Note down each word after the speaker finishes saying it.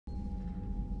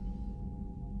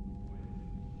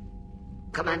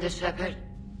Commander Shepard,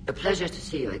 a pleasure to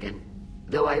see you again.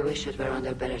 Though I wish it were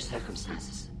under better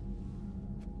circumstances.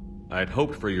 I had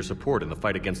hoped for your support in the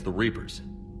fight against the Reapers.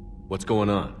 What's going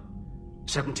on?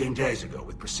 17 days ago,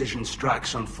 with precision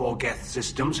strikes on 4 Geth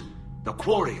systems, the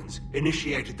Quarians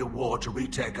initiated the war to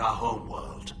retake our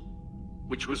homeworld.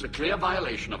 Which was a clear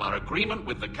violation of our agreement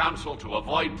with the Council to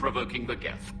avoid provoking the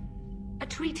Geth. A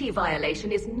treaty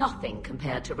violation is nothing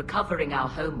compared to recovering our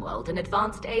homeworld and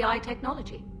advanced AI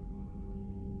technology.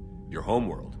 Your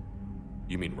homeworld?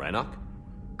 You mean Rannoch?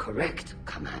 Correct,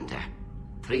 Commander.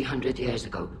 300 years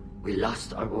ago, we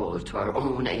lost our world to our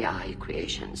own AI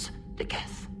creations, the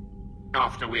Geth.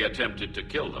 After we attempted to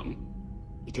kill them.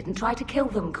 We didn't try to kill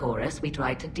them, Chorus. We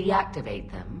tried to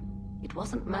deactivate them. It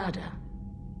wasn't murder.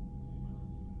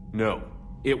 No,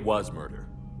 it was murder.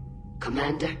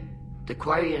 Commander, the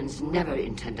Quarians never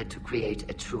intended to create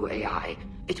a true AI.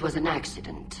 It was an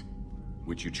accident.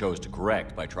 Which you chose to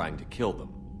correct by trying to kill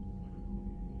them.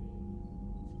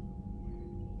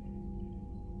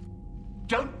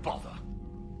 Don't bother.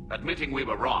 Admitting we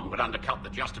were wrong would undercut the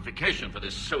justification for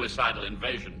this suicidal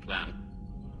invasion plan.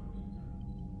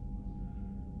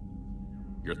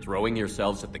 You're throwing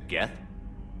yourselves at the Geth?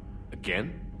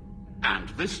 Again? And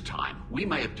this time, we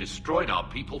may have destroyed our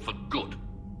people for good.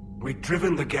 We'd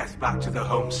driven the Geth back to the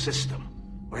home system,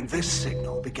 when this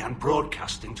signal began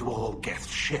broadcasting to all Geth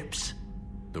ships.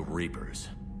 The Reapers.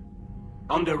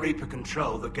 Under Reaper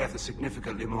control, the Geth are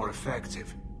significantly more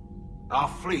effective. Our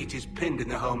fleet is pinned in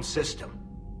the home system.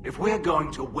 If we're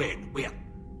going to win, we're...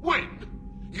 Win?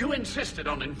 You insisted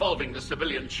on involving the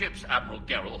civilian ships, Admiral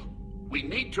Gerrel. We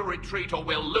need to retreat or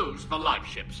we'll lose the live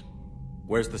ships.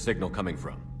 Where's the signal coming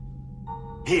from?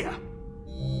 Here.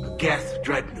 A Geth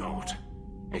dreadnought.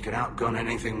 It can outgun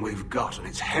anything we've got, and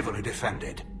it's heavily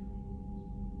defended.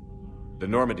 The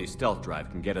Normandy stealth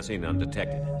drive can get us in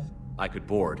undetected. I could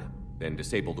board, then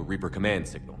disable the Reaper command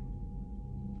signal.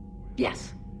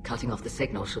 Yes. Cutting off the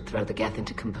signal should throw the Geth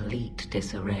into complete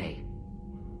disarray.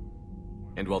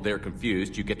 And while they're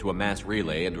confused, you get to a mass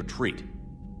relay and retreat.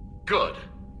 Good.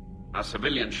 Our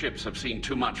civilian ships have seen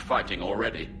too much fighting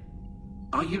already.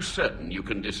 Are you certain you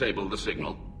can disable the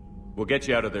signal? We'll get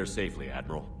you out of there safely,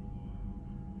 Admiral.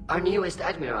 Our newest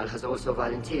Admiral has also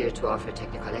volunteered to offer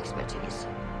technical expertise.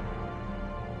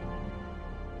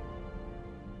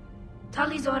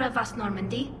 Talizora Vast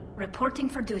Normandy, reporting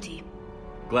for duty.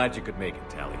 Glad you could make it,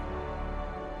 Tally.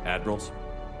 Admirals,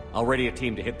 I'll ready a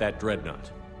team to hit that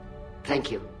dreadnought. Thank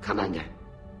you, Commander.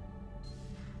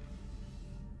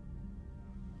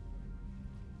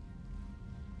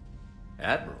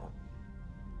 Admiral?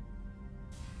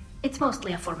 It's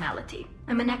mostly a formality.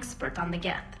 I'm an expert on the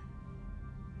Geth.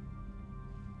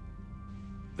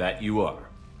 That you are.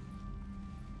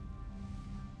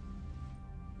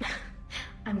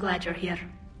 I'm glad you're here.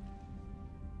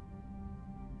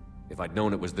 If I'd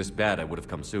known it was this bad, I would have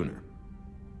come sooner.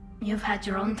 You've had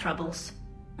your own troubles.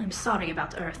 I'm sorry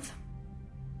about Earth.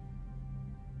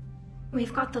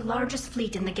 We've got the largest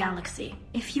fleet in the galaxy.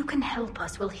 If you can help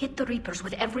us, we'll hit the Reapers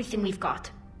with everything we've got.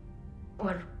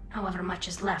 Or however much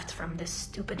is left from this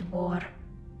stupid war.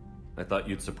 I thought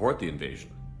you'd support the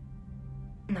invasion.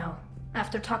 No.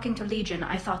 After talking to Legion,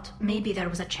 I thought maybe there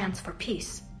was a chance for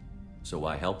peace. So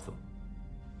I helped them.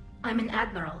 I'm an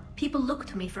admiral. People look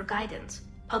to me for guidance.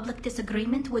 Public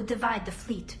disagreement would divide the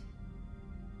fleet.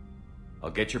 I'll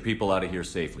get your people out of here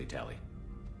safely, Tally.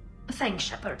 Thanks,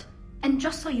 Shepard. And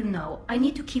just so you know, I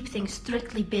need to keep things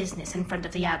strictly business in front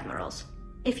of the admirals.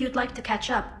 If you'd like to catch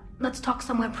up, let's talk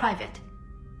somewhere private.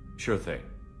 Sure thing.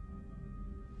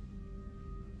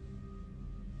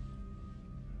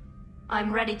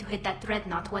 I'm ready to hit that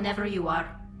dreadnought whenever you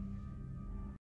are.